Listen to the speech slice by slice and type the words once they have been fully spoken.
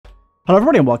Hello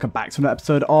everybody and welcome back to another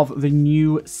episode of the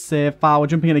new save file. We're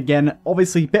jumping in again.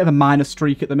 Obviously, a bit of a minor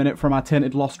streak at the minute from our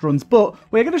Tainted Lost runs, but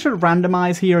we're going to sort of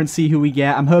randomize here and see who we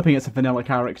get. I'm hoping it's a vanilla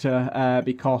character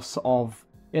because of...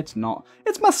 It's not.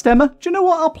 It's my stemmer. Do you know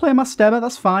what? I'll play my stemmer.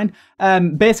 That's fine.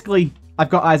 Basically, I've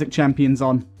got Isaac Champions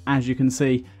on, as you can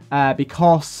see,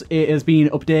 because it has been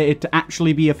updated to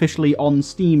actually be officially on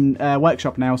Steam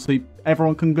Workshop now, so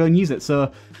everyone can go and use it.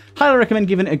 So, highly recommend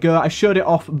giving it a go. I showed it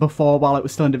off before while it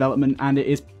was still in development, and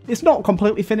it's not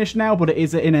completely finished now, but it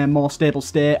is in a more stable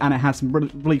state, and it has some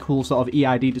really cool sort of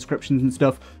EID descriptions and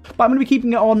stuff. But I'm going to be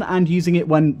keeping it on and using it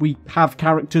when we have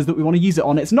characters that we want to use it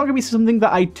on. It's not going to be something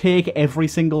that I take every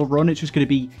single run. It's just going to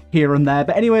be here and there.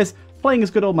 But anyways, playing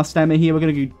as good old my stemmer here. We're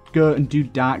going to go and do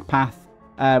Dark Path.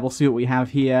 We'll see what we have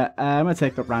here. I'm going to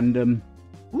take the random.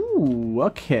 Ooh,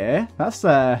 okay. That's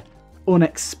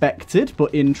unexpected,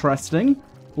 but interesting.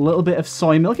 A little bit of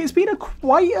soy milk. It's been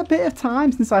quite a bit of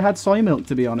time since I had soy milk,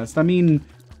 to be honest. I mean,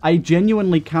 I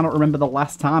genuinely cannot remember the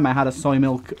last time I had a soy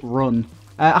milk run.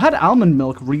 I had almond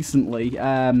milk recently,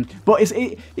 but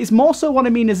it's more so what I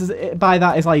mean by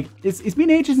that is like, it's been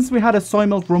ages since we had a soy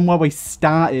milk run where we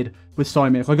started with soy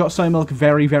milk. I got soy milk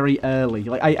very, very early.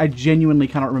 Like, I genuinely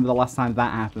cannot remember the last time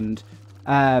that happened.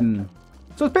 So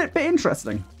it's a bit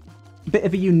interesting. Bit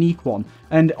of a unique one.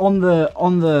 And on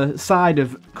the side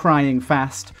of crying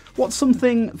fast, what's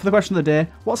something, for the question of the day,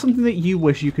 what's something that you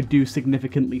wish you could do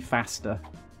significantly faster?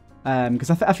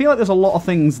 Because I feel like there's a lot of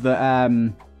things that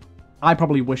I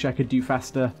probably wish I could do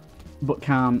faster, but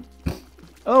can't.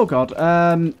 Oh god.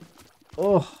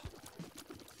 Oh.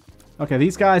 Okay,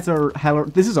 these guys are hella...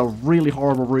 This is a really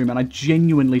horrible room, and I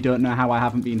genuinely don't know how I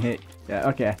haven't been hit. Yeah,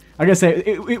 okay. I gotta say,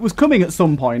 it was coming at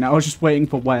some point. I was just waiting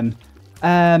for when.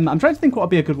 I'm trying to think what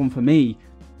would be a good one for me.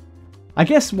 I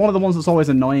guess one of the ones that's always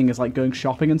annoying is like going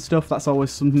shopping and stuff. That's always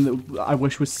something that I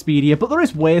wish was speedier. But there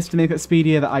is ways to make it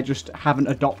speedier that I just haven't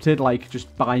adopted, like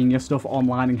just buying your stuff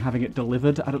online and having it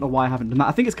delivered. I don't know why I haven't done that.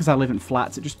 I think it's because I live in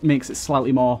flats. It just makes it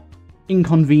slightly more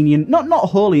inconvenient. Not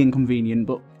wholly inconvenient,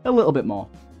 but a little bit more.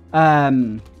 Do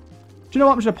you know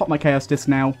what? I'm just going to pop my Chaos Disc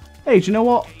now. Hey, do you know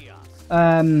what?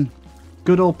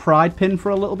 Good old Pride Pin for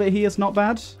a little bit here is not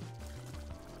bad.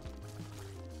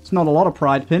 It's not a lot of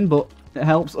Pride Pin, but it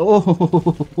helps.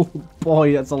 Oh,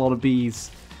 boy, that's a lot of bees.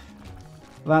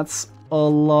 That's a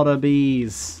lot of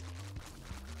bees.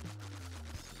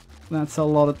 That's a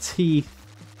lot of teeth.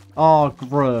 Oh,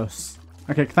 gross.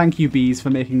 Okay, thank you, bees, for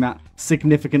making that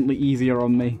significantly easier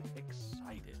on me.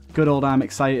 Good old I'm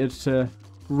excited to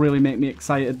really make me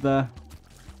excited there.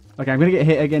 Okay, I'm going to get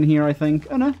hit again here, I think.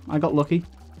 Oh, no, I got lucky.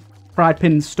 Pride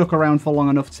Pin stuck around for long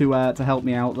enough to help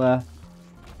me out there.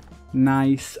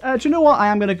 Nice. Do you know what? I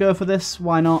am going to go for this.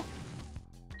 Why not?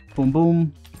 Boom,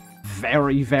 boom.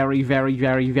 Very, very, very,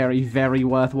 very, very, very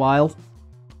worthwhile.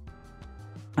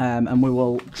 And we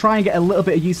will try and get a little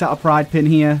bit of use out of Pride Pin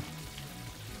here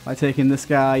by taking this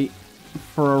guy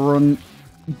for a run.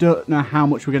 Don't know how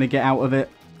much we're going to get out of it.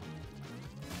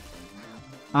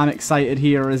 I'm excited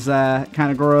here is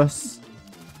kind of gross.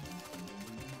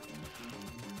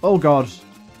 Oh, God.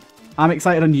 I'm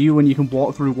excited on you when you can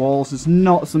walk through walls. It's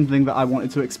not something that I wanted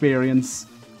to experience.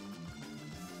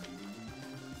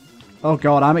 Oh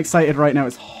god, I'm excited right now.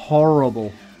 It's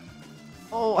horrible.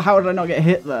 Oh, how did I not get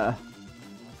hit there?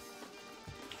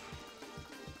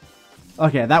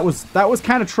 Okay, that was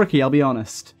kind of tricky, I'll be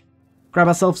honest. Grab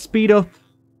ourselves speed up.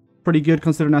 Pretty good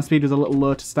considering our speed was a little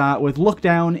low to start with. Look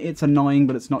down, it's annoying,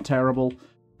 but it's not terrible.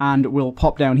 And we'll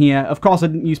pop down here. Of course, I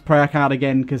didn't use prayer card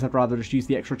again because I'd rather just use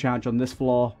the extra charge on this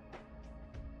floor.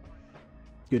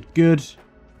 Good, good.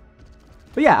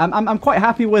 But yeah, I'm quite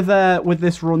happy with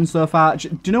this run so far.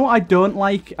 Do you know what I don't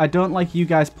like? I don't like you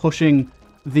guys pushing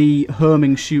the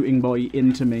homing shooting boy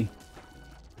into me.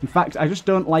 In fact, I just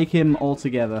don't like him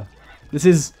altogether. This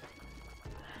is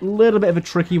a little bit of a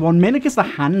tricky one, mainly because the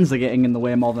hands are getting in the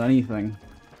way more than anything.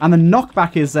 And the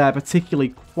knockback is particularly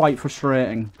quite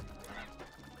frustrating.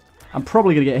 I'm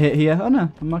probably going to get hit here. Oh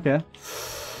no, I'm okay.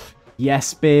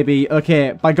 Yes, baby.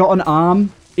 Okay, I got an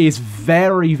arm. Is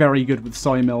very, very good with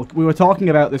soy milk. We were talking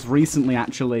about this recently,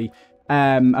 actually,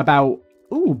 about,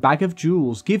 ooh, bag of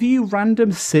jewels. Give you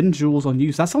random sin jewels on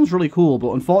use. That sounds really cool,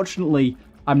 but unfortunately,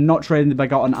 I'm not trading the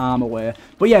Begotten Arm away.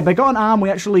 But yeah, Begotten Arm, we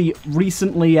actually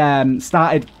recently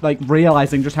started, like,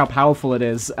 realizing just how powerful it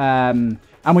is. And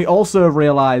we also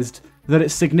realized that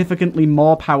it's significantly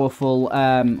more powerful,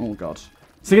 oh god,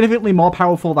 significantly more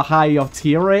powerful the higher your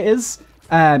tier rate is.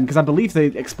 Because I believe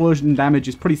the explosion damage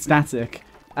is pretty static.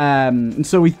 And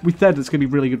so we said it's going to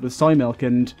be really good with soy milk,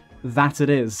 and that it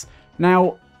is.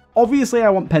 Now, obviously I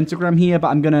want pentagram here, but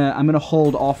I'm gonna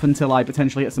hold off until I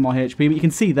potentially get some more HP. But you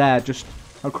can see there, just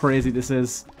how crazy this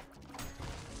is.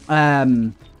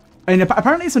 And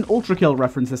apparently it's an Ultra Kill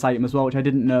reference, this item as well, which I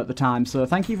didn't know at the time. So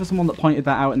thank you for someone that pointed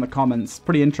that out in the comments.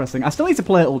 Pretty interesting. I still need to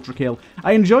play Ultra Kill.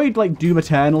 I enjoyed like Doom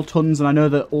Eternal tons, and I know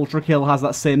that Ultra Kill has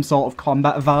that same sort of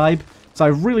combat vibe. So I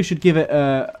really should give it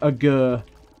a go.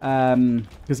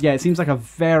 Because yeah, it seems like a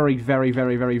very, very,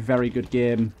 very, very, very good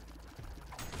game.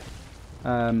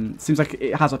 Seems like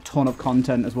it has a ton of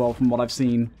content as well from what I've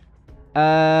seen.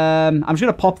 I'm just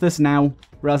going to pop this now.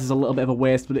 Realize it's a little bit of a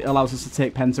waste, but it allows us to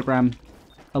take Pentagram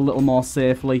a little more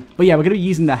safely. But yeah, we're going to be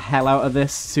using the hell out of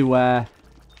this to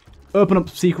open up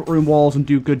secret room walls and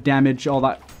do good damage, all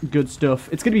that good stuff.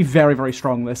 It's going to be very, very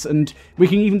strong, this. And we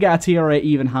can even get our tier rate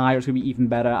even higher. It's going to be even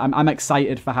better. I'm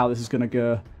excited for how this is going to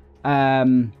go.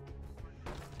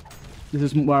 This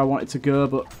isn't where I want it to go,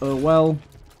 but oh well.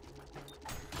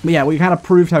 But yeah, we kind of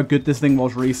proved how good this thing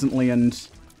was recently, and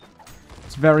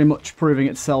it's very much proving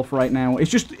itself right now.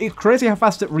 It's crazy how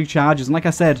fast it recharges. And like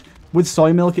I said, with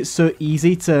soy milk, it's so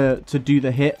easy to do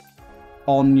the hit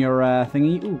on your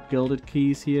thingy. Ooh, gilded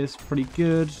keys here is pretty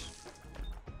good.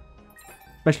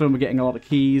 Especially when we're getting a lot of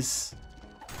keys.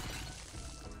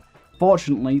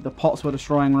 Fortunately, the pots we're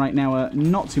destroying right now are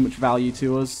not too much value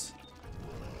to us.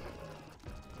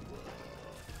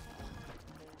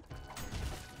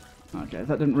 Okay,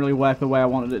 that didn't really work the way I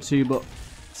wanted it to, but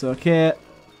it's okay.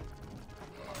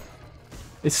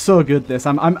 It's so good, this.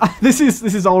 This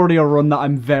is already a run that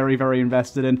I'm very, very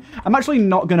invested in. I'm actually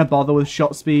not going to bother with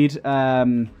shot speed.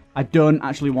 I don't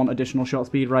actually want additional shot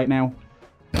speed right now.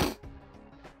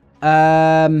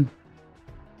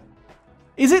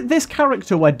 Is it this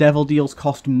character where Devil Deals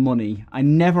cost money? I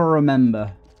never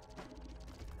remember.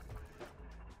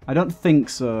 I don't think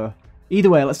so. Either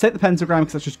way, let's take the Pentagram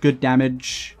because that's just good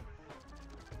damage.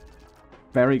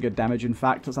 Very good damage, in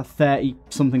fact. That's a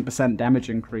 30-something% damage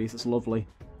increase. It's lovely.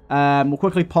 We'll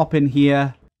quickly pop in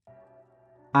here.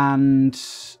 And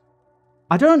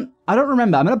I don't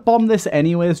remember. I'm going to bomb this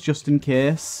anyways, just in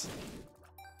case.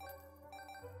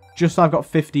 Just so I've got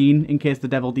 15 in case the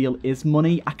Devil Deal is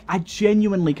money. I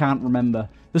genuinely can't remember.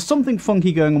 There's something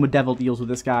funky going on with Devil Deals with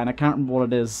this guy, and I can't remember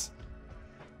what it is.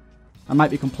 I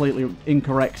might be completely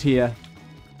incorrect here.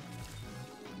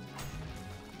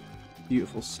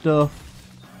 Beautiful stuff.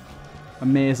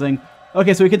 Amazing.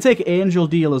 Okay, so we can take Angel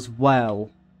Deal as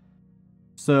well.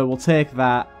 So we'll take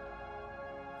that.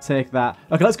 Take that.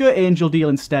 Okay, let's go Angel Deal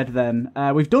instead then.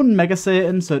 We've done Mega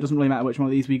Satan, so it doesn't really matter which one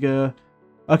of these we go.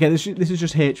 Okay, this is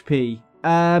just HP.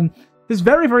 This is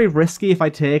very, very risky if I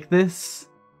take this.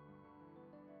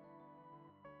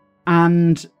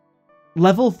 And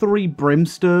level 3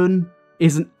 Brimstone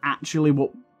isn't actually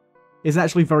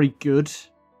very good.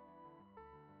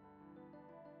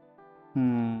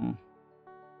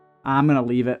 I'm gonna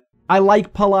leave it. I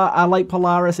like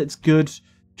Polaris. It's good.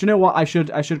 Do you know what? I should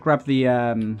grab the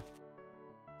I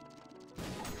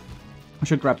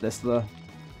should grab this though.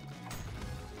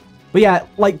 But yeah,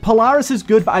 like Polaris is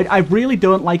good, but I really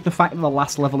don't like the fact that the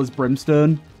last level is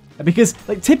Brimstone, because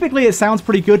like typically it sounds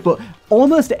pretty good, but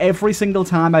almost every single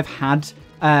time I've had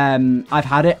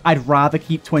it, I'd rather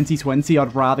keep 2020.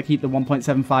 I'd rather keep the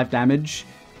 1.75 damage.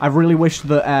 I really wish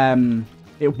that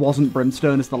it wasn't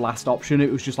Brimstone as the last option.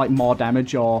 It was just like more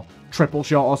damage or triple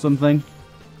shot or something.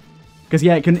 Because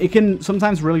yeah, it can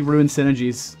sometimes really ruin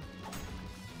synergies.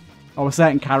 Or with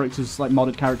certain characters, like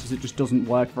modded characters, it just doesn't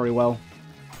work very well.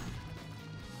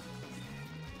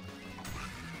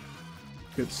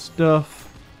 Good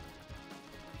stuff.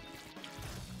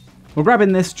 We're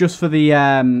grabbing this just for the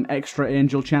extra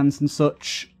angel chance and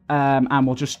such. And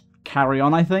we'll just carry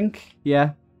on, I think.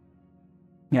 Yeah.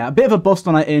 Yeah, a bit of a bust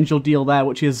on our Angel Deal there,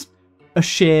 which is a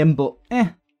shame, but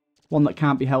one that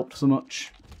can't be helped so much.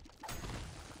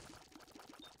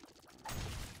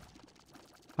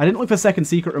 I didn't look for a second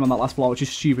secret room on that last floor, which is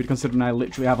stupid considering I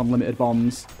literally have unlimited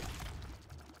bombs.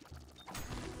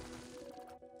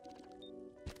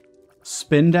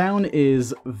 Spin down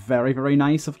is very, very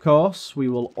nice, of course. We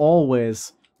will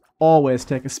always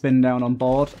take a spin down on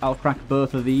board. I'll crack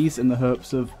both of these in the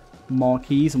hopes of more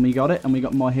keys, and we got it, and we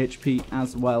got more HP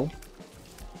as well.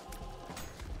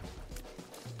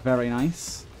 Very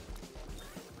nice.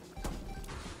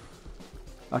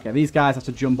 Okay, these guys have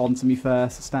to jump onto me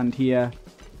first, stand here,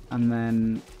 and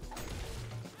then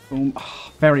boom.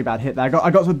 Oh, very bad hit there. I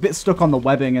got a bit stuck on the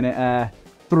webbing, and it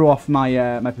threw off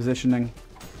my my positioning.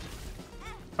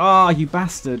 Oh, you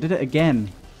bastard! Did it again.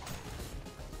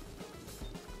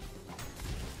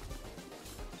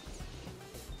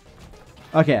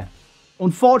 Okay.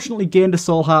 Unfortunately, gained a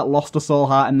soul heart, lost a soul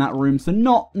heart in that room, so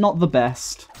not the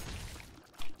best.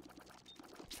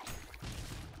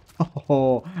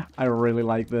 Oh, I really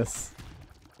like this.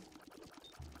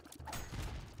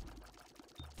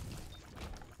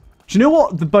 Do you know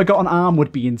what the Begotten Arm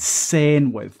would be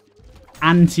insane with?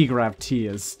 Anti-grav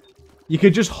tiers. You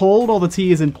could just hold all the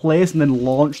tiers in place and then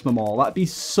launch them all. That'd be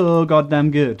so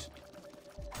goddamn good.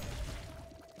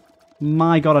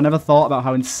 My god, I never thought about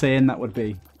how insane that would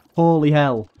be. Holy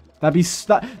hell. That'd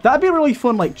be a really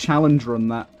fun, like, challenge run,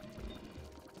 that.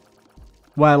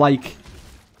 Where, like,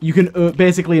 you can...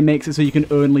 basically, it makes it so you can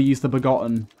only use the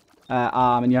Begotten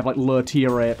arm, and you have, like, low tier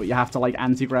rate, but you have to, like,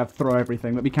 anti-grav throw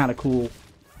everything. That'd be kind of cool.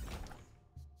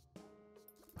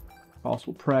 Of course,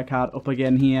 we'll prayer card up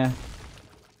again here.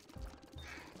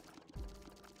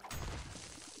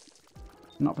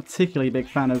 Not particularly a big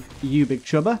fan of you, Big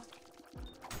Chubba.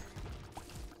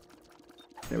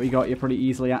 There we got you pretty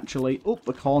easily, actually. Oh,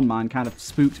 the corn mine kind of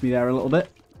spooked me there a little bit.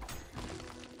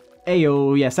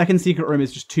 Ayo, yeah, second secret room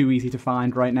is just too easy to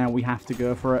find right now. We have to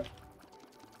go for it.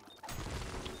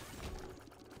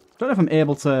 Don't know if I'm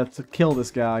able to kill this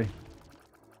guy.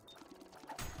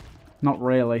 Not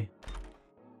really.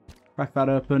 Crack that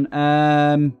open.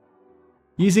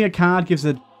 Using a card gives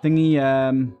a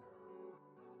thingy,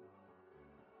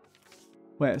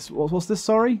 wait, what's this,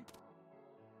 sorry?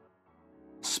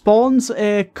 Spawns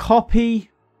a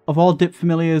copy of all dip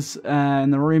familiars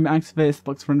in the room. Activates the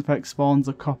box for effect. Spawns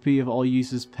a copy of all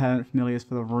users' parent familiars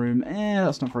for the room.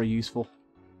 That's not very useful.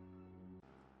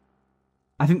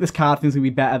 I think this card thing's going to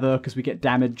be better, though, because we get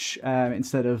damage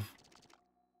instead of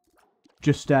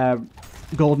just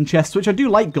golden chests, which I do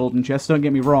like golden chests, don't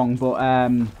get me wrong, but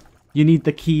you need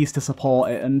the keys to support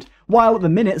it. And while at the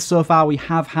minute, so far, we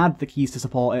have had the keys to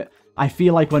support it, I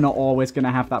feel like we're not always going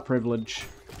to have that privilege.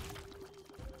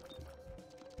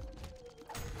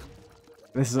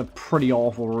 This is a pretty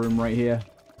awful room right here.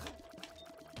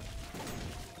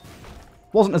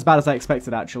 Wasn't as bad as I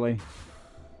expected, actually.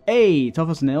 Hey,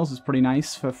 Toughest Nails is pretty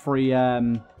nice for free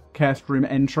cursed room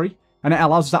entry. And it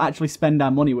allows us to actually spend our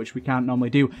money, which we can't normally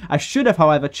do. I should have,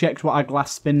 however, checked what our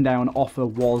glass spin down offer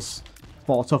was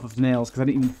for Toughest Nails, because I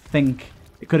didn't even think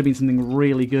it could have been something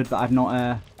really good that I've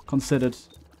not considered.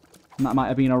 And that might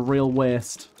have been a real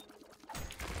waste.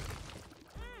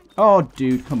 Oh,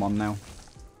 dude, come on now.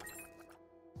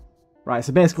 Right,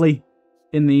 so basically,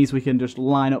 in these, we can just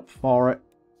line up for it.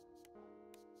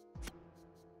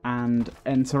 And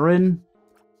enter in.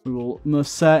 We will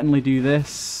most certainly do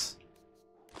this.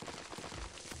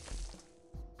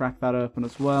 Crack that open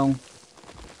as well.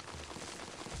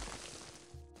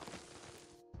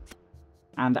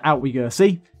 And out we go.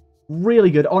 See?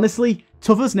 Really good. Honestly,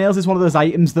 Tough as Nails is one of those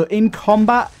items that in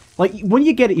combat, like, when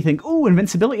you get it, you think, oh,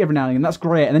 invincibility every now and then, that's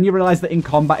great. And then you realise that in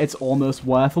combat, it's almost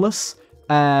worthless.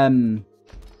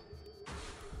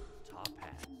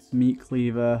 Meat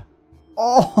cleaver.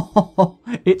 Oh,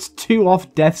 it's 2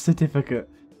 off death certificate.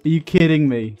 Are you kidding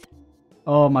me?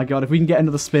 Oh my god, if we can get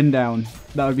another spin down,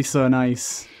 that would be so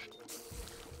nice.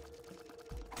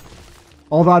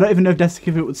 Although I don't even know if death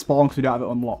certificate would spawn because we don't have it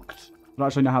unlocked. I don't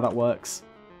actually know how that works.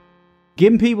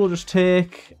 Gimpy will just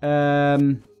take...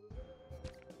 very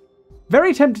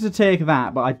tempted to take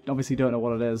that, but I obviously don't know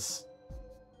what it is.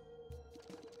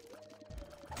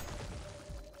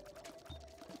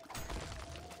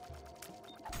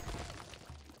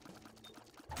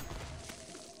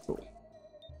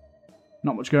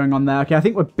 Not much going on there. Okay, I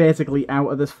think we're basically out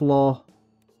of this floor.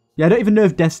 Yeah, I don't even know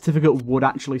if Death Certificate would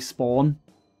actually spawn,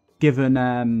 given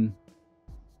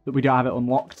that we don't have it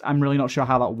unlocked. I'm really not sure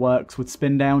how that works with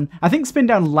Spin Down. I think Spin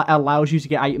Down allows you to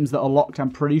get items that are locked, I'm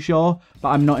pretty sure, but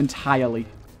I'm not entirely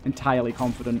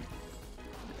confident.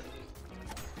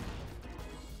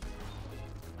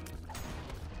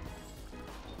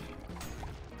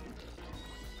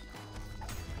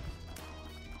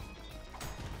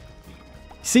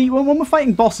 See, when we're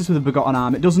fighting bosses with a Begotten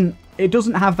Arm, it doesn't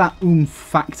have that oomph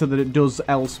factor that it does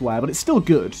elsewhere, but it's still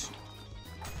good.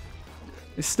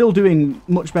 It's still doing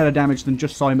much better damage than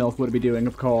just Soy Milk would be doing,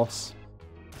 of course.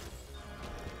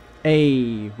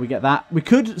 Hey, we get that. We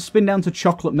could spin down to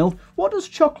Chocolate Milk. What does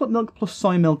Chocolate Milk plus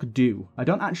Soy Milk do? I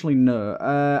don't actually know.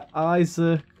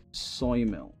 Isaac, Soy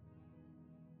Milk.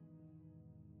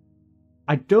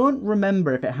 I don't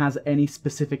remember if it has any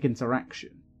specific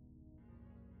interaction.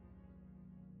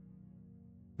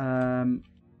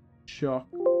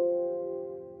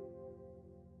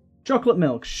 Chocolate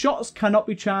Milk. Shots cannot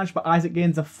be charged, but Isaac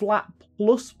gains a flat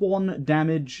 +1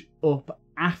 damage up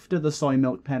after the Soy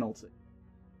Milk penalty.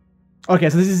 Okay,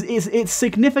 so it's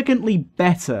significantly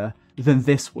better than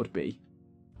this would be.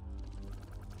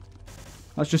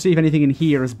 Let's just see if anything in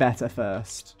here is better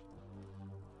first.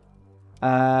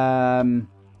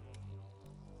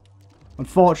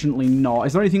 Unfortunately not.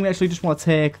 Is there anything we actually just want to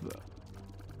take, though?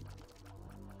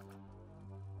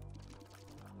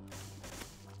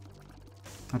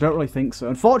 I don't really think so.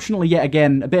 Unfortunately, yet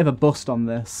again, a bit of a bust on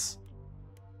this.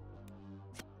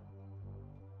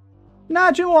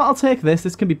 Nah, do you know what? I'll take this.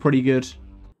 This can be pretty good.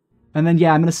 And then,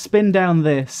 yeah, I'm going to spin down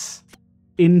this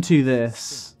into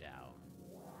this.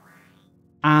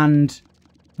 And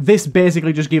this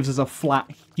basically just gives us a flat,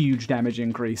 huge damage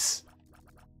increase.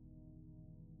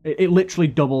 It literally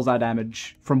doubles our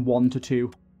damage from 1 to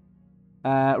 2.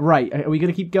 Right, are we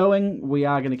going to keep going? We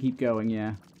are going to keep going,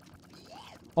 yeah.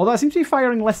 Although I seem to be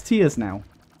firing less tears now.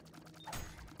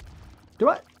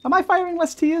 Am I firing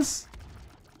less tears?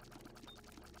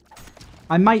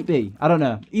 I might be. I don't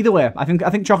know. Either way, I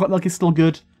think chocolate milk is still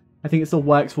good. I think it still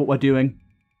works for what we're doing.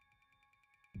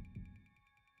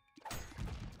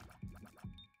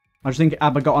 I just think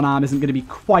Abagot Arm isn't going to be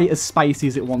quite as spicy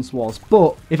as it once was.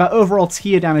 But if our overall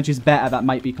tier damage is better, that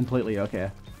might be completely okay.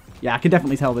 Yeah, I can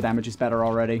definitely tell the damage is better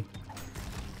already.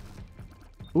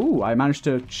 Ooh, I managed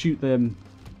to shoot the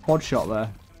quad shot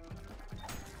there.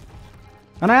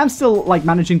 And I am still, like,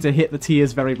 managing to hit the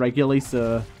tiers very regularly,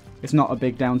 so it's not a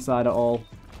big downside at all.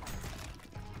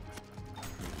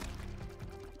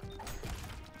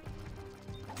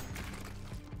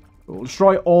 We'll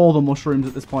destroy all the mushrooms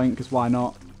at this point, because why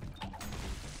not?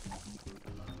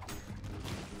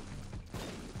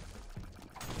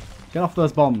 Get off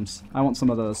those bombs. I want some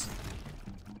of those.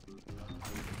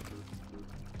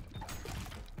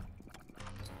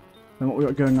 Then what we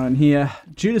got going on in here?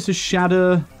 Judas's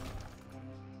Shadow.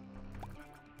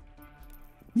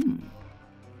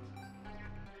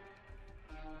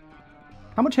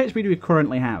 How much HP do we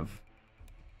currently have?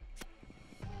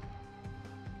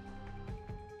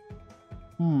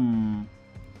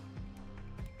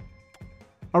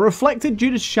 A reflected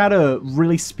Judas Shadow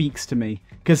really speaks to me,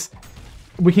 because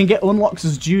we can get unlocks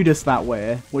as Judas that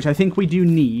way, which I think we do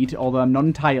need, although I'm not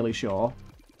entirely sure.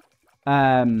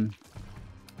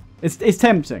 It's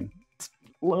tempting.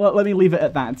 Let me leave it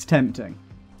at that. It's tempting.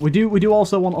 We do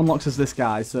also want unlocks as this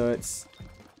guy, so it's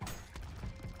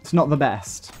not the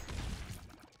best.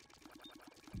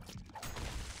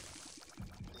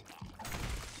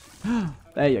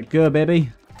 There you go,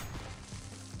 baby.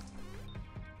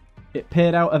 It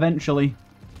paid out eventually.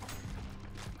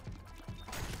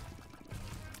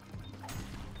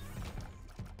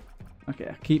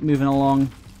 Okay, keep moving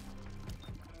along.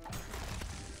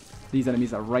 These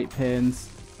enemies are right pains.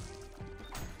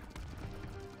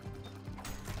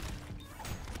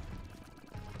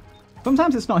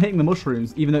 Sometimes it's not hitting the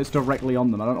mushrooms, even though it's directly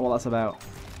on them. I don't know what that's about.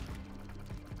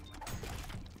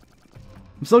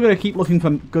 I'm still going to keep looking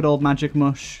for good old magic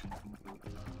mush.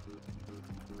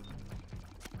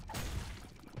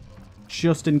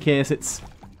 Just in case it's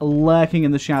lurking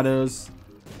in the shadows.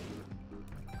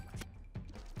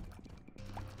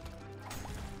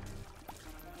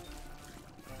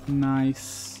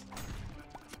 Nice.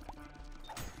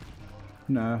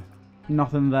 No.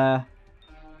 Nothing there.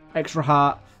 Extra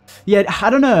heart. Yeah,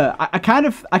 I don't know. I kind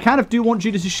of do want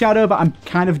Judas' Shadow, but I'm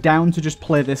kind of down to just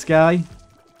play this guy.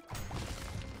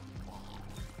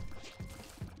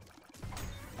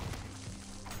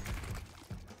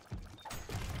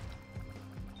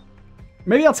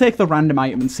 Maybe I'll take the random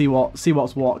item and see what's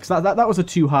what. Because that was a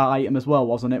 2-heart item as well,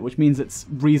 wasn't it? Which means it's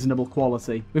reasonable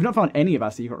quality. We've not found any of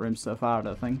our secret rooms so far, I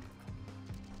don't think.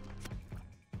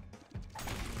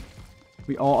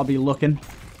 We ought to be looking.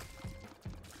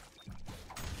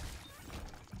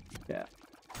 Yeah.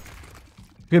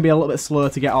 Gonna be a little bit slow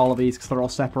to get all of these because they're all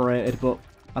separated, but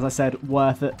as I said,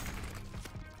 worth it.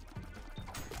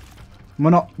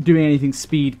 We're not doing anything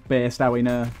speed-based, are we?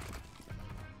 No.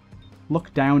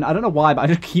 Look down. I don't know why, but I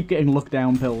just keep getting look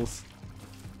down pills.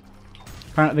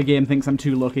 Apparently the game thinks I'm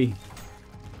too lucky.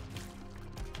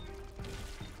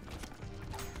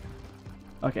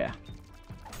 Okay.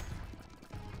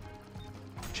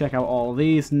 Check out all of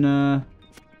these. No.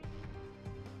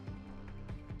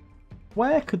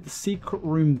 Where could the secret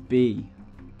room be?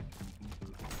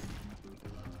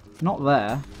 Not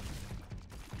there.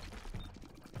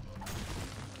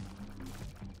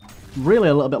 Really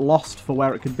a little bit lost for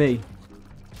where it could be.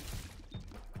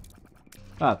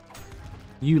 Oh,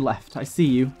 you left. I see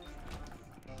you.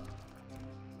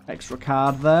 Extra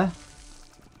card there.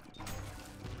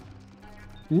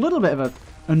 Little bit of an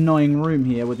annoying room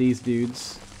here with these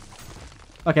dudes.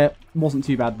 Okay, wasn't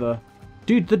too bad though.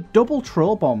 Dude, the double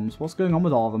troll bombs. What's going on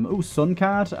with all of them? Ooh, sun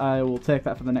card. I will take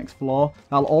that for the next floor.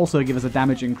 That'll also give us a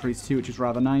damage increase too, which is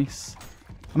rather nice.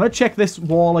 I'm going to check this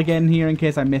wall again here in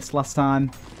case I missed last time.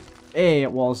 Hey,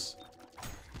 it was.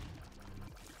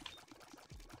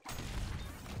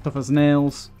 Tough as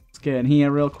nails. Let's get in here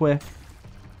real quick.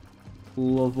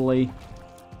 Lovely.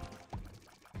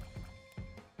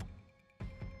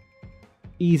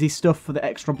 Easy stuff for the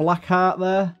extra black heart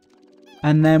there.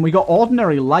 And then we got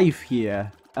ordinary life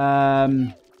here.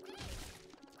 Considering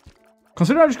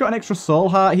I just got an extra soul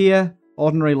heart here,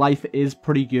 ordinary life is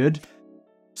pretty good.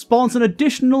 Spawns an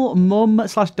additional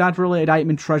mum/dad related item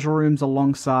in treasure rooms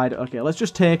alongside. Okay, let's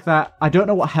just take that. I don't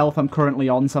know what health I'm currently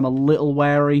on, so I'm a little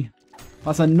wary.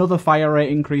 That's another fire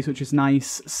rate increase, which is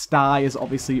nice. Sty is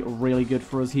obviously really good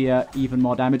for us here. Even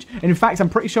more damage. And in fact, I'm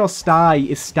pretty sure Sty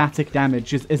is static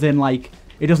damage, as in, like,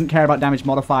 it doesn't care about damage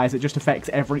modifiers. It just affects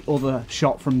every other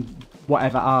shot from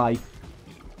whatever eye.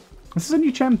 This is a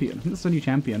new champion. I think this is a new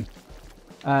champion.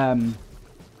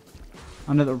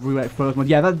 Another roulette first one.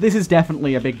 Yeah, this is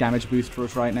definitely a big damage boost for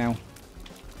us right now.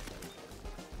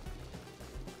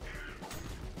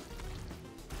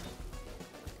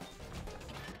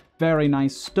 Very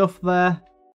nice stuff there.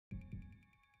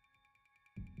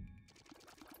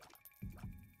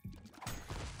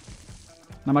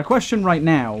 Now my question right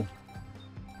now,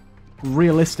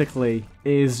 realistically,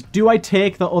 is do I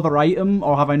take the other item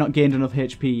or have I not gained enough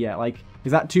HP yet? Like,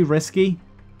 is that too risky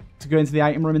to go into the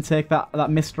item room and take that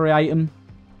mystery item?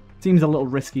 Seems a little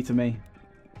risky to me.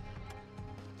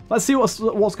 Let's see what's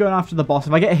going after the boss.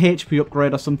 If I get a HP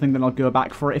upgrade or something, then I'll go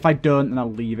back for it. If I don't, then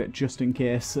I'll leave it just in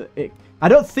case. I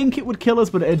don't think it would kill us,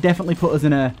 but it'd definitely put us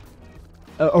in a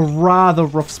rather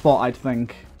rough spot, I'd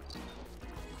think.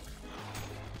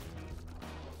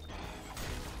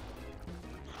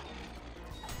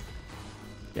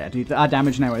 Yeah, dude, our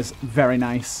damage now is very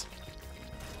nice.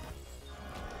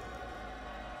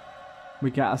 We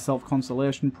get our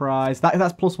self-consolation prize.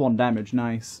 That's +1 damage,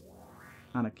 nice.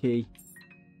 And a key.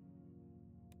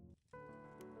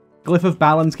 Glyph of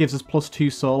Balance gives us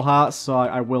 +2 soul hearts, so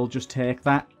I will just take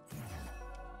that.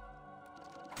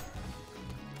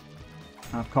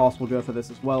 And of course, we'll go for this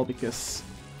as well, because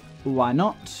why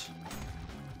not?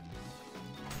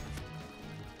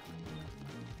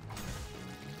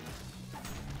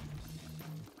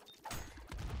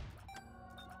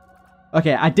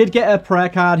 Okay, I did get a prayer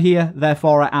card here,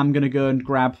 therefore I am going to go and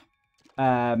grab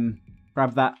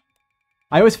that.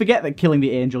 I always forget that killing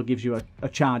the angel gives you a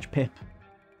charge pip.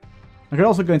 I could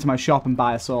also go into my shop and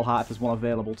buy a soul heart if there's one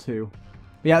available too.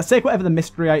 But yeah, let's take whatever the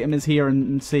mystery item is here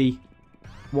and see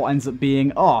what ends up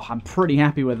being. Oh, I'm pretty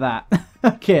happy with that.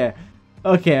 Okay.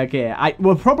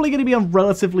 We're probably going to be on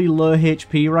relatively low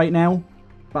HP right now.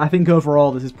 But I think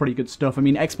overall this is pretty good stuff. I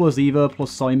mean, Explosivo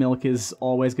plus soy milk is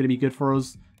always going to be good for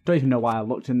us. Don't even know why I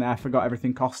looked in there. I forgot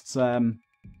everything costs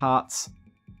hearts.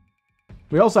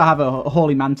 We also have a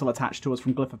Holy Mantle attached to us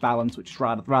from Glyph of Balance, which is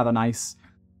rather nice.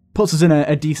 Puts us in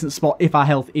a decent spot if our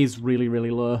health is really, really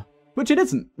low. Which it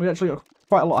isn't. We actually got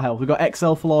quite a lot of health. We've got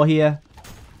XL floor here.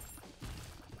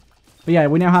 But yeah,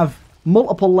 we now have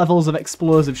multiple levels of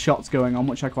explosive shots going on,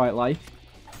 which I quite like.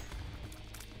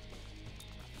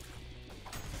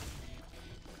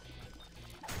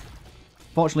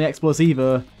 Fortunately,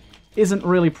 Explosivo isn't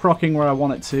really proccing where I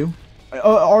want it to.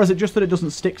 Or is it just that it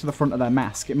doesn't stick to the front of their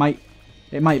mask? It might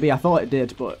be. I thought it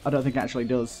did, but I don't think it actually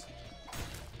does.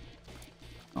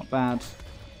 Not bad.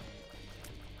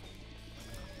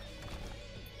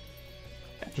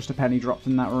 Yeah, just a penny dropped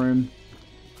in that room.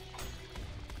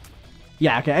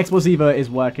 Yeah, okay, Explosivo is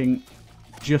working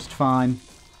just fine.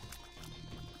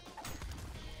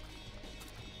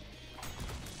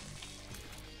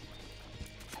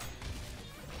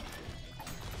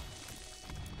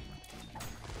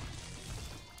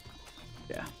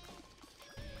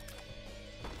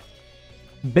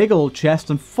 Big old chest.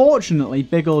 Unfortunately,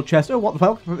 big old chest. Oh, what the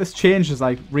hell? This changed as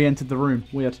I re-entered the room.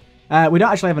 Weird. We don't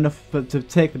actually have enough to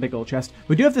take the big old chest.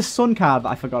 We do have this sun card that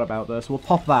I forgot about, though, so we'll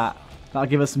pop that. That'll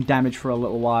give us some damage for a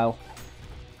little while.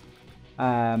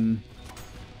 Don't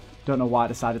know why I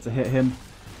decided to hit him.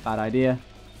 Bad idea.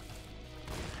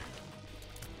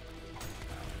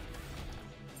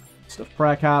 Stuff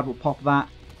prayer card. We'll pop that.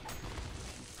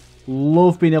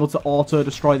 Love being able to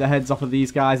auto-destroy the heads off of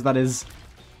these guys. That is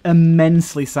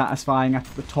immensely satisfying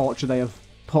after the torture they have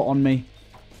put on me,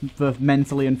 both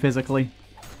mentally and physically.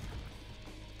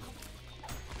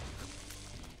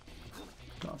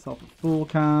 Got ourselves a fool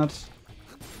card.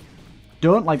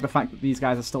 Don't like the fact that these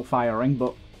guys are still firing,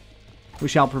 but we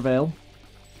shall prevail.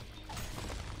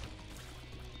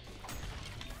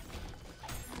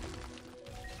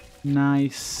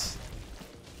 Nice.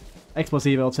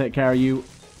 Explosivo will take care of you.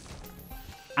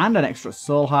 And an extra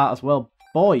soul heart as well.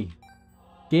 Boy.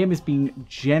 Game is being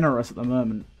generous at the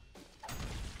moment.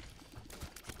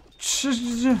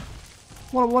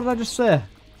 What did I just say?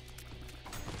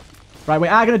 Right, we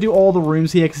are going to do all the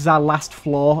rooms here because it's our last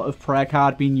floor of prayer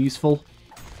card being useful.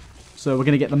 So we're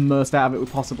going to get the most out of it we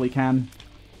possibly can.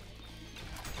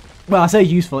 Well, I say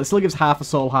useful. It still gives half a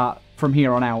soul heart from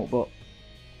here on out, but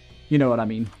you know what I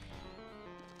mean.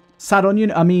 Sad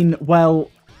onion? I mean, well,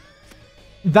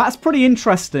 that's pretty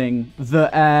interesting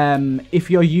that if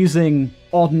you're using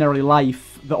ordinary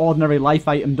life, the ordinary life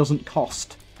item doesn't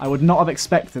cost. I would not have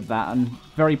expected that. I'm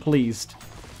very pleased.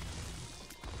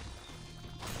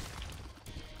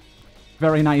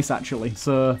 Very nice, actually.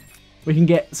 So we can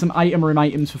get some item room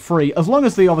items for free, as long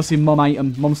as the obviously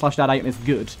mum/dad item is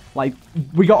good. Like,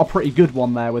 we got a pretty good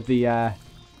one there with the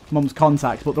mum's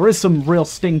contact, but there is some real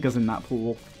stinkers in that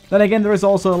pool. Then again, there is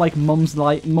also like mum's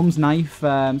knife,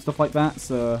 stuff like that.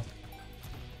 So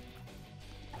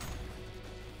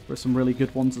there's some really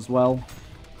good ones as well.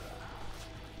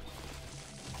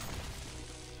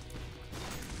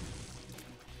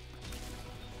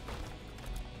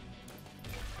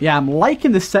 Yeah, I'm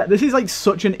liking this set. This is like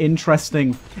such an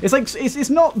interesting... It's like it's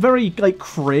not very like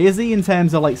crazy in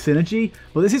terms of like synergy,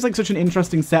 but this is like such an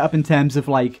interesting setup in terms of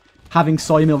like having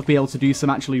Soy Milk be able to do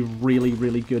some actually really,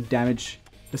 really good damage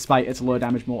despite its low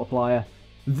damage multiplier.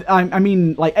 I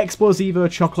mean, like Explosivo,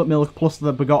 Chocolate Milk plus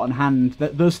the Begotten Hand,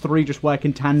 those three just work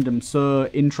in tandem so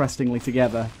interestingly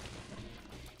together.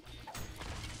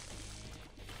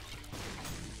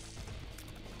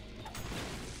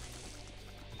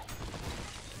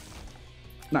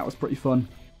 That was pretty fun.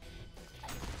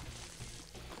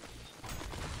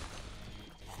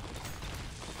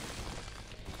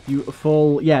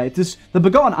 Beautiful. Yeah, the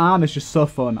Begotten Arm is just so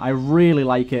fun. I really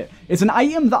like it. It's an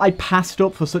item that I passed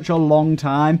up for such a long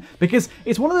time because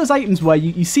it's one of those items where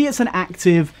you see it's an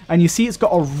active and you see it's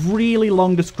got a really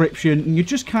long description and you're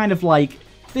just kind of like,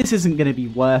 this isn't going to be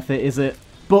worth it, is it?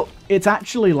 But it's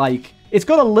actually like, it's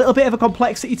got a little bit of a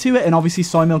complexity to it, and obviously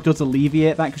Soy Milk does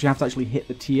alleviate that because you have to actually hit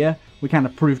the tier. We kind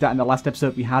of proved that in the last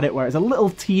episode we had it, where it's a little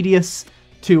tedious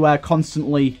to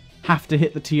constantly have to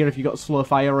hit the tier if you've got a slow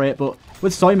fire rate, but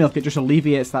with Soy Milk it just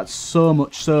alleviates that so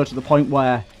much so to the point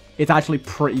where it's actually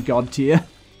pretty god tier.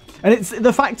 And it's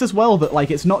the fact as well that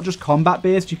like it's not just combat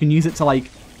based, you can use it to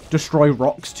like destroy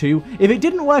rocks too. If it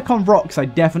didn't work on rocks,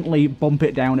 I'd definitely bump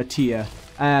it down a tier.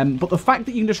 But the fact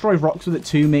that you can destroy rocks with it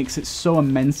too makes it so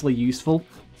immensely useful.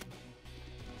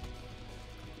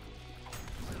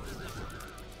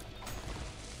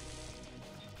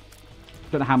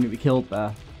 Don't know how many we killed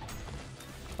there.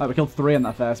 Oh, we killed 3 in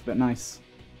that first bit. Nice.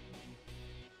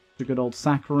 A good old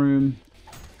sack room.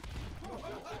 Do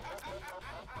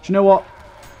you know what?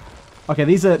 Okay,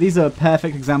 these are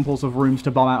perfect examples of rooms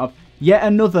to bomb out of. Yet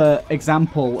another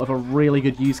example of a really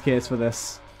good use case for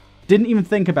this. Didn't even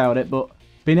think about it, but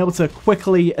being able to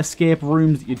quickly escape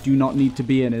rooms that you do not need to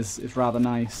be in is rather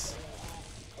nice.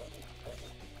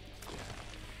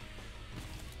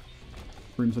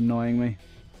 Room's annoying me.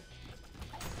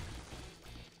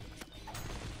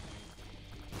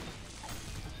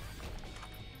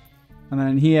 And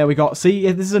then here we got...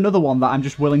 See, this is another one that I'm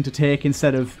just willing to take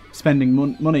instead of spending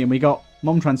money. And we got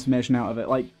Mum Transformation out of it.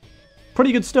 Like,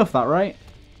 pretty good stuff, that, right?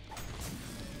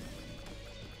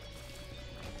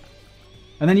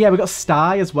 And then, yeah, we got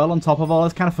Sty as well on top of all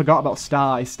this. Kind of forgot about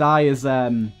Sty. Sty is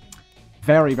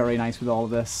very, very nice with all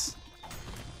of this.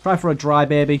 Try for a dry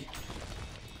baby.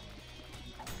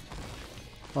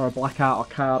 Or a black art or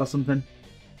card or something.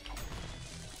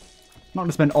 Not going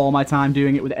to spend all my time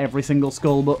doing it with every single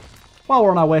skull, but while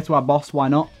we're on our way to our boss, why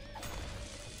not?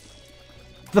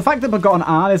 The fact that Begotten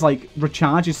Arm is, like,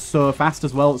 recharges so fast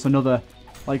as well, it's another,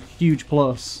 like, huge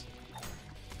plus.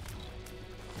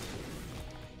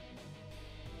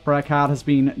 Prayer card has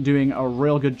been doing a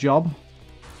real good job.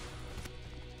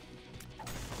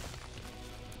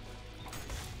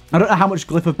 I don't know how much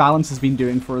Glyph of Balance has been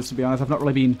doing for us, to be honest. I've not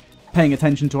really been paying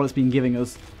attention to what it's been giving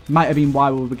us. Might have been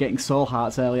why we were getting Soul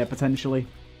Hearts earlier, potentially.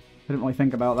 I didn't really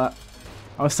think about that.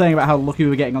 I was saying about how lucky we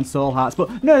were getting on Soul Hearts,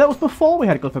 but no, that was before we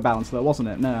had Glyph of Balance, though, wasn't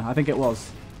it? No, I think it was.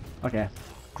 Okay,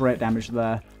 great damage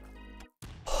there.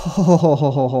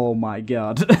 Oh my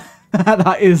god.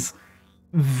 That is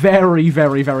very,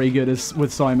 very, very good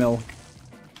with Soy Milk.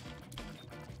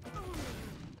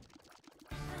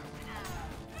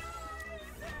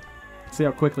 See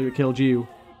how quickly we killed you.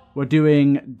 We're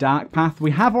doing Dark Path.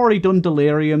 We have already done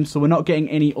Delirium, so we're not getting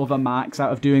any other marks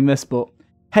out of doing this, but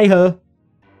hey-ho.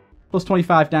 Plus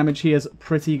 25 damage here is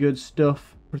pretty good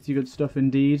stuff. Pretty good stuff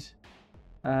indeed.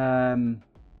 One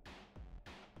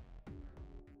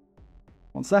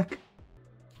sec.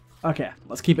 Okay,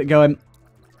 let's keep it going.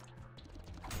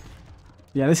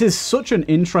 Yeah, this is such an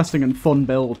interesting and fun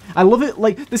build. I love it.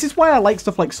 Like, this is why I like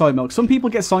stuff like Soy Milk. Some people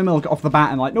get Soy Milk off the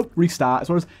bat and like, nope, restart.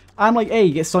 Whereas I'm like, hey,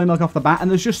 you get Soy Milk off the bat and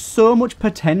there's just so much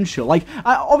potential. Like,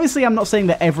 obviously I'm not saying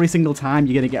that every single time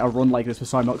you're going to get a run like this with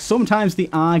Soy Milk. Sometimes they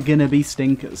are going to be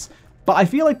stinkers. But I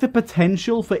feel like the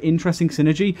potential for interesting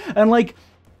synergy, and like,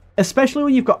 especially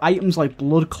when you've got items like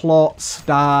Blood Clot,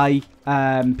 Sty,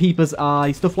 Peeper's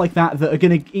Eye, stuff like that, that are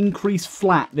going to increase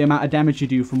flat the amount of damage you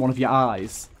do from one of your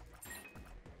eyes.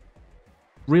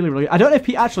 Really, really... I don't know if...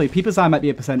 Actually, Peeper's Eye might be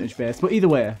a percentage based, but either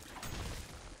way.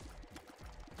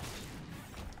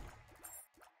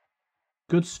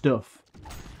 Good stuff.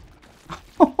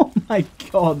 Oh my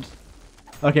god.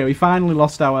 Okay, we finally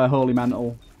lost our Holy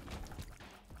Mantle.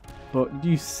 But do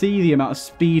you see the amount of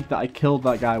speed that I killed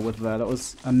that guy with there? That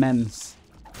was immense.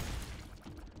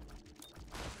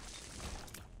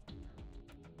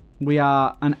 We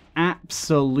are an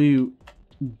absolute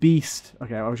beast.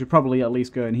 Okay, well, we should probably at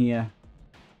least go in here.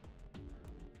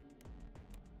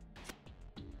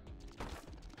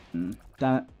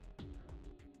 Damn it.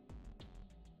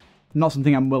 Not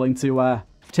something I'm willing to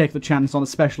take the chance on,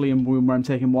 especially in Womb where I'm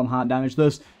taking 1 heart damage.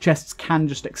 Those chests can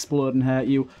just explode and hurt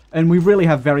you. And we really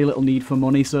have very little need for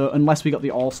money, so unless we got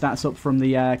the all stats up from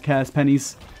the Curse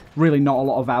Pennies, really not a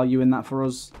lot of value in that for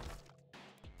us.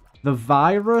 The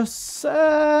Virus?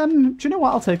 Do you know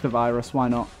what? I'll take the Virus. Why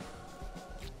not?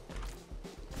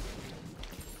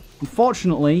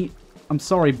 Unfortunately, I'm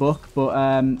sorry, Buck,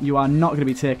 but you are not going to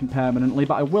be taken permanently,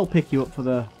 but I will pick you up for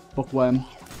the Bookworm.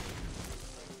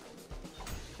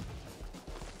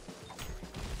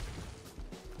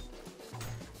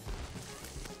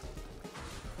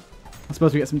 I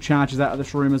suppose we get some charges out of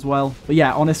this room as well. But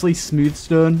yeah, honestly,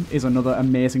 Smoothstone is another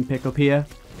amazing pickup here.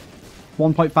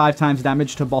 1.5 times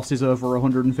damage to bosses over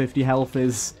 150 health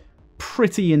is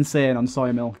pretty insane on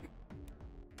Soy Milk.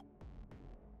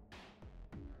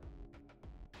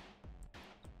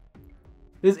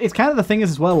 It's kind of the thing is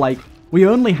as well, like, we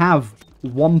only have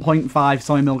 1.5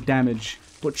 Soy Milk damage,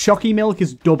 but Chalky Milk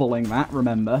is doubling that,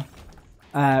 remember?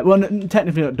 Well,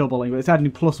 technically not doubling, but it's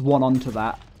adding +1 onto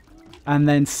that. And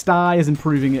then Sty is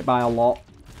improving it by a lot.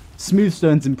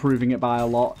 Smoothstone's improving it by a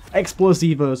lot.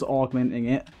 Explosivo's augmenting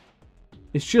it.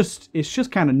 It's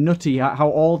just kind of nutty how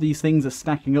all these things are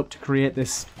stacking up to create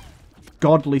this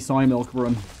godly Soy Milk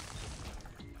run.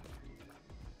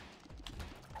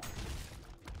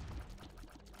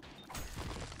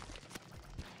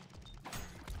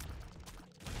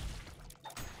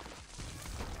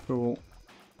 Cool.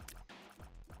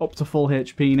 Up to full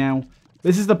HP now.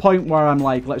 This is the point where I'm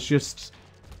like, let's just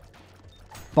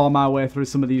bomb our way through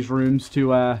some of these rooms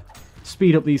to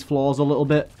speed up these floors a little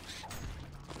bit.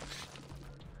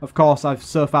 Of course, I've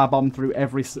so far bombed through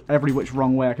every which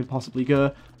wrong way I could possibly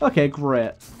go. Okay,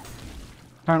 great.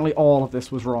 Apparently all of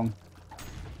this was wrong.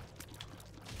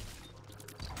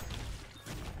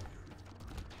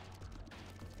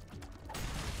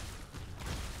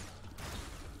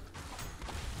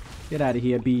 Get out of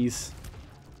here, bees.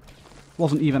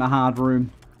 Wasn't even a hard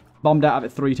room. Bombed out of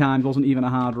it 3 times, wasn't even a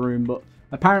hard room, but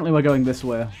apparently we're going this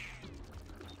way.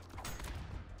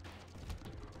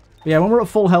 But yeah, when we're at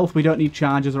full health, we don't need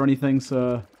charges or anything,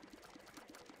 so...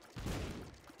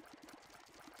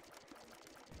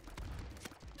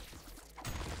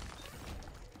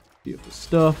 Beautiful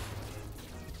stuff.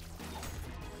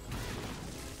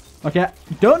 Okay,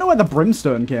 don't know where the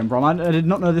Brimstone came from. I did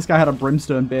not know this guy had a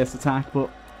Brimstone-based attack, but...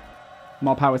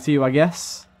 More power to you, I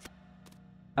guess.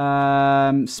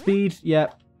 Speed,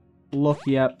 yep. Luck,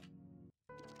 yep.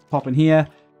 Pop in here.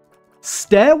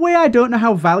 Stairway, I don't know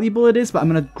how valuable it is, but I'm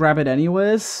going to grab it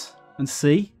anyways and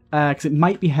see. Because it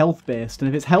might be health-based, and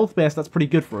if it's health-based, that's pretty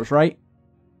good for us, right?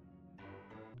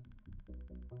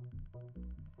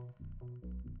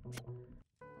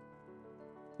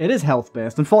 It is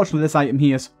health-based. Unfortunately, this item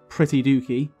here is pretty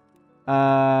dookie.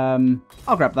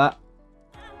 I'll grab that.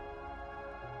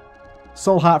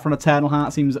 Soul Heart for an Eternal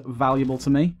Heart seems valuable to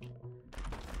me.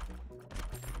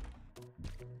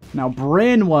 Now,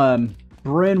 Brainworm.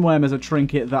 Brainworm is a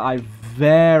trinket that I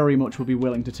very much would be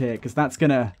willing to take, because that's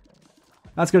gonna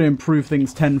improve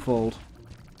things tenfold.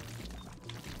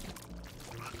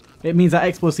 It means that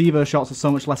Explosivo shots are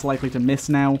so much less likely to miss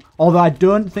now. Although I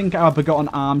don't think our Begotten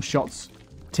Arm shots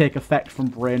take effect from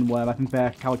Brainworm. I think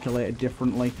they're calculated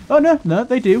differently. Oh, no,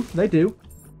 they do. They do.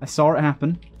 I saw it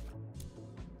happen.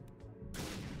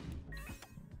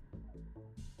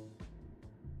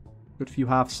 Good few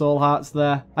half soul hearts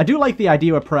there. I do like the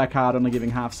idea of prayer card only giving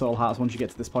half soul hearts once you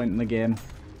get to this point in the game.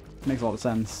 Makes a lot of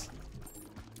sense.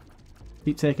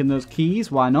 Keep taking those keys,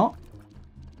 why not?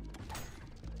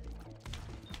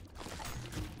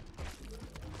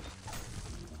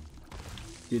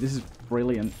 Dude, this is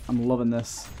brilliant. I'm loving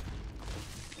this.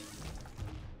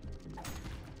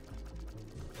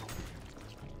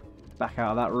 Back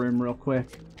out of that room real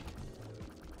quick.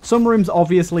 Some rooms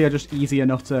obviously are just easy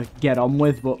enough to get on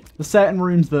with, but there's certain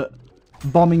rooms that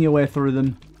bombing your way through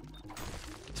them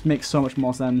This makes so much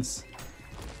more sense.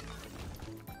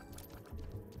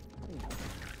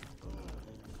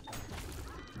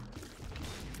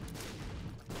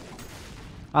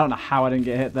 I don't know how I didn't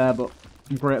get hit there, but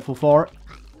I'm grateful for it.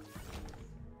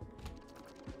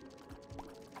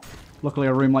 Luckily,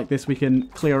 a room like this we can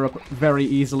clear up very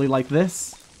easily like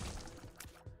this.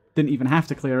 Didn't even have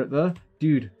to clear it, though.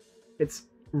 Dude, it's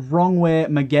wrong way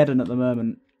Mageddon at the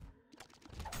moment.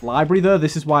 Library, though,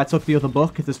 this is why I took the other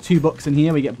book. If there's 2 books in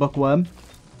here, we get Bookworm.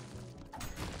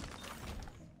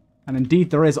 And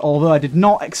indeed there is, although I did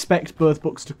not expect both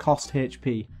books to cost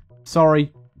HP.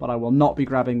 Sorry, but I will not be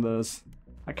grabbing those.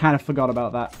 I kind of forgot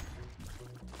about that.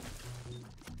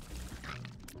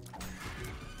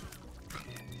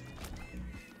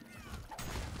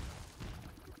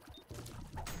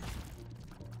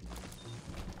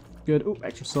 Good. Ooh,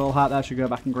 extra soul heart there. I should go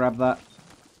back and grab that.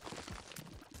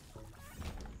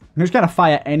 I'm just going to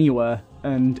fire anywhere,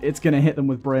 and it's going to hit them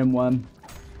with Brainworm.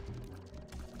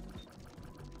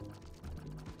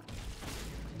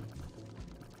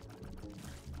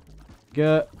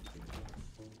 Good.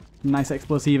 Nice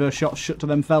explosivo shot shut to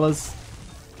them fellas.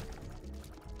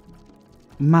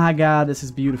 My god, this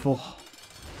is beautiful.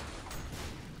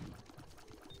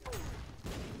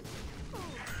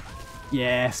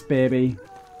 Yes, baby.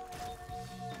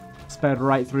 Sped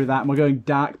right through that, and we're going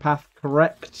dark path,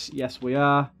 correct? Yes, we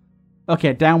are.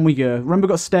 Okay, down we go. Remember, we've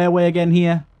got stairway again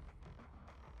here.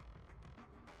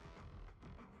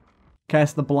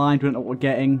 Curse the blind, we don't know what we're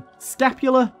getting.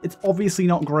 Scapula, it's obviously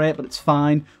not great, but it's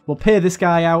fine. We'll pay this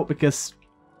guy out because,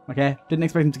 okay, didn't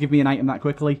expect him to give me an item that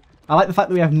quickly. I like the fact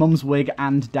that we have Mum's wig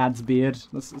and Dad's beard.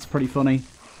 That's pretty funny.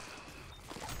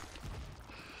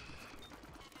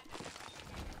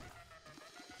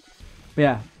 But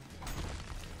yeah,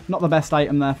 not the best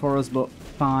item there for us, but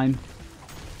fine.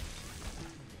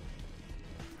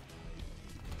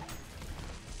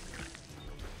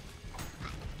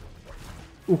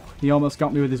 Ooh, he almost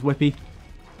got me with his whippy.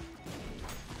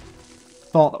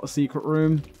 Thought that was secret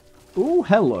room. Ooh,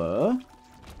 hello.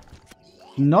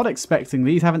 Not expecting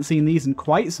these. Haven't seen these in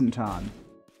quite some time.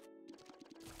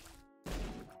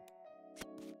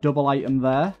 Double item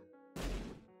there.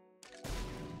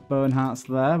 Bone hearts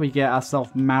there. We get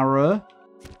ourselves Marrow.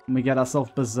 And we get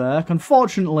ourselves Berserk.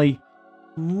 Unfortunately,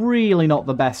 really not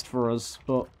the best for us.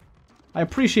 But I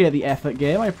appreciate the effort,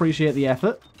 game. I appreciate the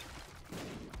effort.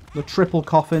 The triple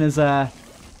coffin is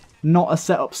not a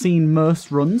setup seen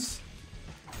most runs.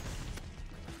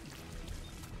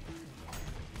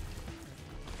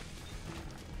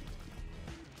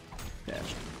 Yeah,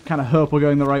 kind of hope we're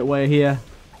going the right way here.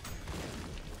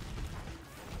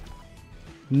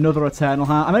 Another Eternal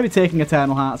Heart. I may be taking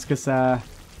Eternal Hearts because for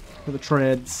the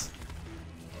trades.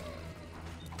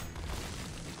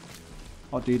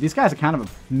 Oh, dude, these guys are kind of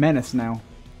a menace now.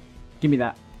 Give me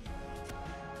that.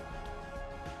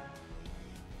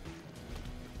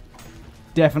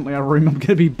 Definitely a room I'm going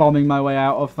to be bombing my way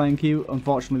out of, thank you.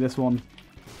 Unfortunately, this one,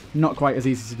 not quite as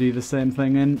easy to do the same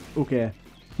thing in. Okay.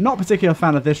 Not a particular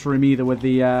fan of this room either with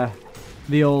the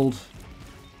old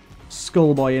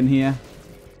Skullboy in here.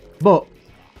 But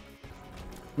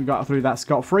we got through that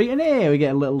scot-free. And here we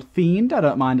get a little fiend. I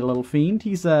don't mind a little fiend.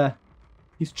 He's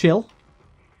chill.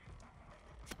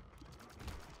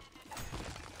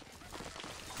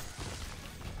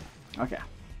 Okay.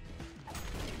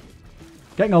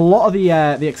 Getting a lot of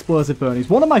the explosive burnies.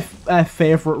 One of my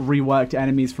favourite reworked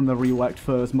enemies from the Reworked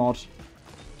Foes mod.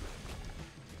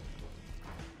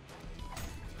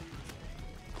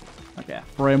 Okay,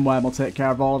 Brainworm will take care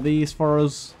of all of these for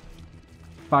us.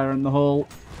 Fire in the hole.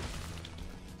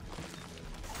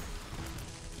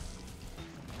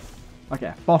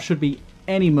 Okay, boss should be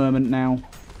any moment now.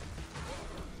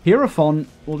 Hierophant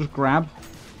we'll just grab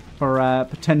for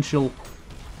potential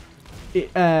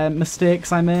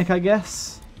mistakes I make, I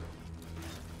guess.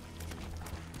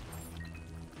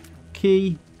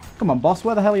 Key. Come on, boss.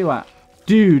 Where the hell are you at?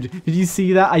 Dude, did you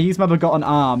see that? I used my Begotten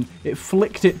Arm. It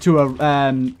flicked it to a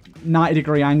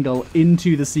 90-degree angle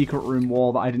into the secret room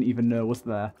wall that I didn't even know was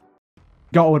there.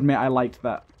 Gotta admit, I liked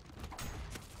that.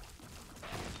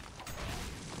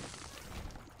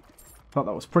 Thought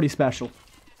that was pretty special.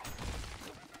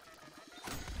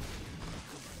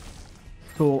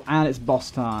 Cool, and it's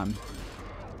boss time.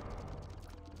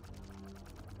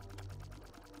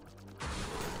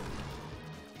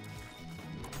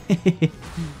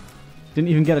 Didn't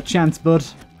even get a chance, bud.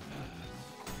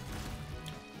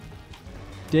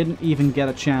 Didn't even get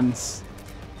a chance.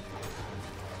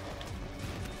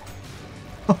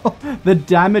 The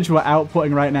damage we're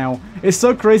outputting right now. It's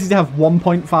so crazy to have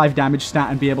 1.5 damage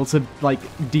stat and be able to, like,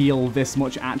 deal this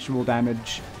much actual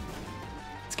damage.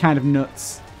 It's kind of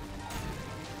nuts.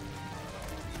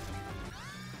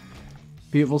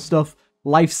 Beautiful stuff.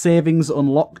 Life savings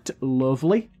unlocked.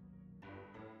 Lovely.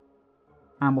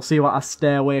 And we'll see what our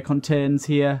stairway contains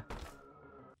here.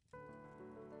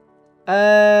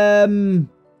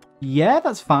 Yeah,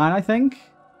 that's fine, I think.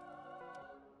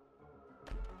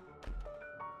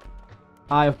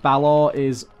 Eye of Balor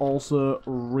is also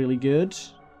really good.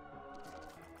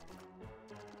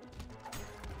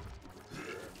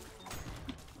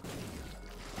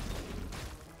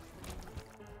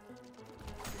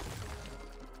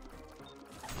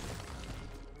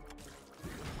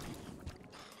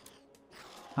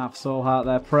 Half soul heart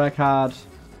there. Prayer card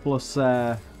plus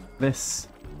this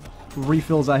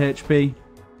refills our HP.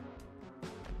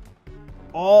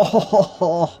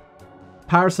 Oh,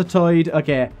 Parasitoid.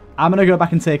 Okay, I'm gonna go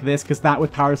back and take this because that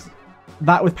with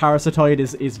Parasitoid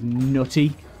is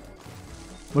nutty.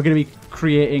 We're gonna be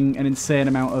creating an insane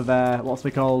amount of what's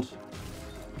they called,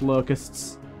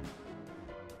 locusts.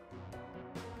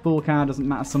 Full card doesn't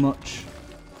matter so much.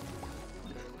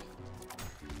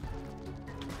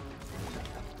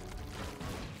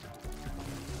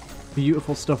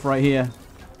 Beautiful stuff right here.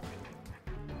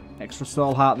 Extra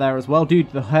soul heart there as well.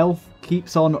 Dude, the health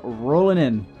keeps on rolling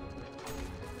in.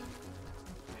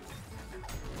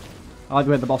 I like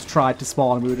the way the boss tried to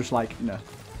spawn and we were just like, no.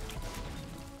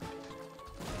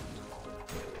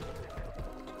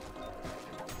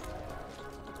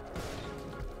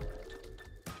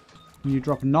 You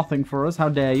drop nothing for us, how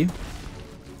dare you.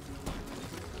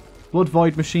 Blood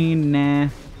Void Machine, nah.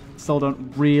 Still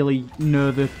don't really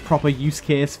know the proper use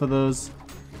case for those.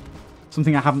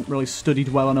 Something I haven't really studied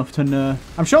well enough to know.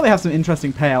 I'm sure they have some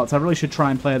interesting payouts. I really should try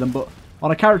and play them, but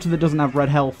on a character that doesn't have red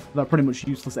health, they're pretty much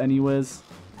useless anyways.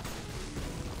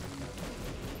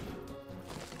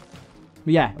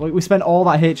 But yeah, we spent all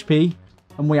that HP,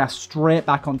 and we are straight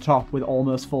back on top with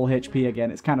almost full HP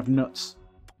again. It's kind of nuts.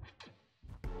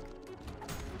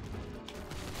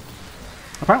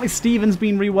 Apparently Steven's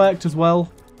been reworked as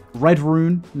well. Red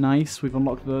Rune, nice. We've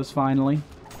unlocked those finally.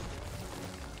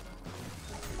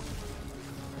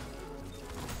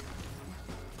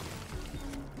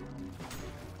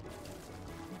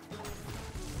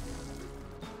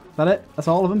 Is that it? That's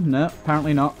all of them? No,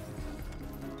 apparently not.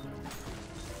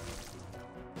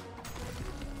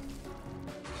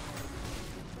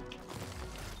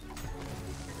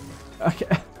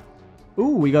 Okay.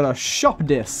 Ooh, we got a shop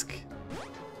disc.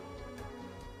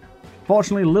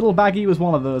 Fortunately, Little Baggy was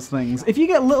one of those things. If you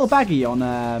get Little Baggy on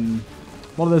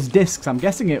one of those discs, I'm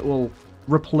guessing it will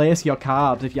replace your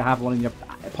card if you have one in your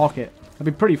pocket. That'd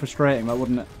be pretty frustrating, though,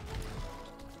 wouldn't it?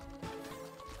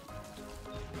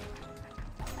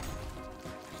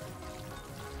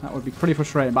 That would be pretty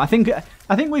frustrating. But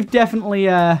I think we've definitely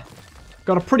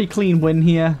got a pretty clean win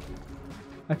here.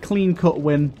 A clean-cut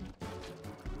win.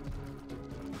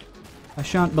 I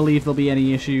shan't believe there'll be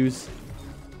any issues.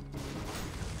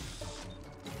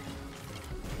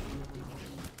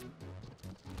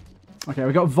 Okay,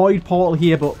 we've got Void Portal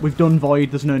here, but we've done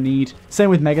Void. There's no need. Same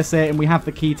with Mega Satan. We have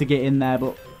the key to get in there,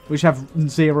 but we just have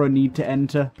zero need to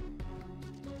enter.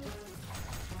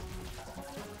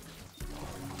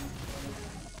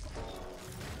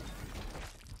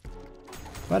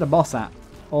 Where's the boss at?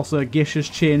 Also, Gish has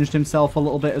changed himself a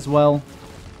little bit as well.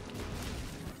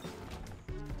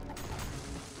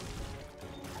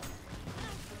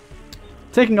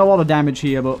 Taking a lot of damage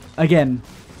here, but again,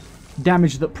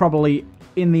 damage that probably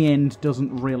in the end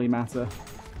doesn't really matter.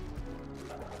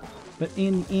 But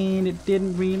in the end, it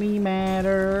didn't really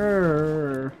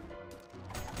matter.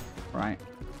 Right.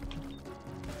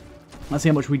 Let's see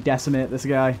how much we decimate this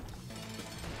guy.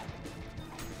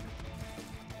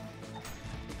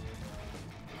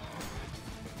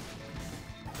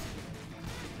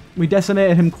 We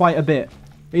decimated him quite a bit.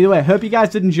 Either way, hope you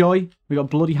guys did enjoy. We got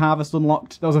Bloody Harvest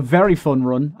unlocked. That was a very fun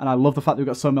run, and I love the fact that we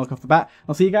got so milk off the bat.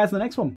 I'll see you guys in the next one.